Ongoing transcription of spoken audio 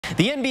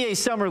The NBA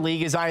Summer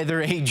League is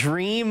either a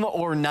dream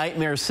or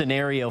nightmare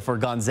scenario for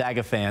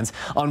Gonzaga fans.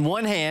 On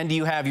one hand,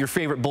 you have your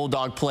favorite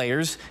Bulldog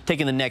players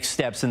taking the next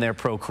steps in their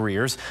pro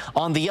careers.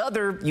 On the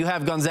other, you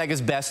have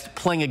Gonzaga's best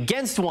playing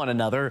against one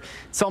another.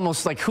 It's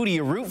almost like, who do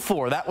you root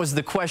for? That was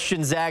the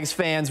question Zags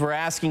fans were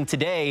asking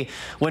today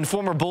when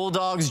former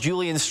Bulldogs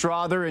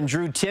Julian-Strawther and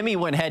drew-timme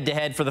went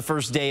head-to-head for the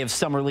first day of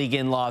Summer League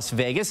in Las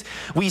Vegas.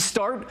 We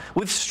start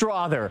with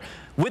Strawther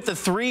with the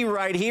three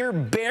right here,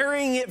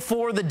 burying it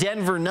for the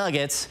Denver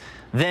Nuggets.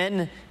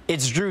 Then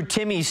it's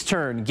drew-timme's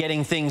turn,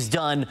 getting things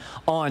done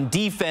on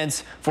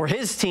defense for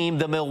his team,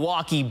 the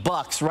Milwaukee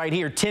Bucks. Right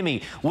here,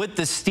 Timme with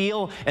the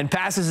steal and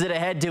passes it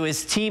ahead to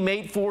his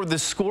teammate for the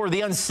score.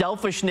 The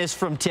unselfishness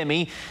from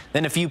Timme.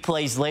 Then a few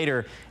plays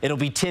later, it'll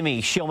be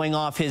Timme showing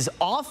off his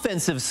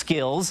offensive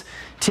skills.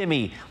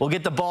 Timme will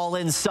get the ball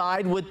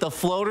inside with the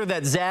floater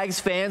that Zags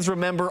fans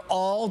remember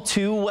all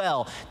too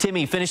well.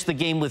 Timme finished the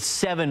game with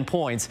 7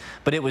 points,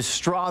 but it was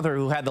Strawther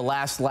who had the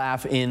last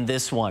laugh in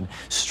this one.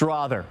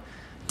 Strawther,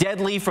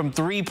 deadly from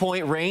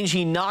three-point range.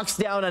 He knocks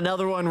down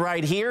another one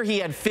right here. He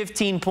had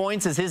 15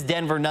 points as his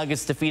Denver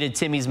Nuggets defeated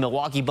Timme's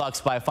Milwaukee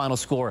Bucks by a final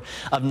score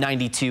of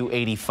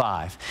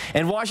 92-85.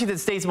 And Washington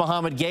State's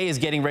Mohamed Gay is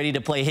getting ready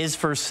to play his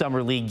first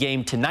Summer League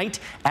game tonight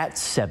at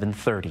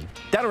 7:30.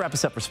 That'll wrap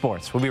us up for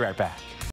sports. We'll be right back.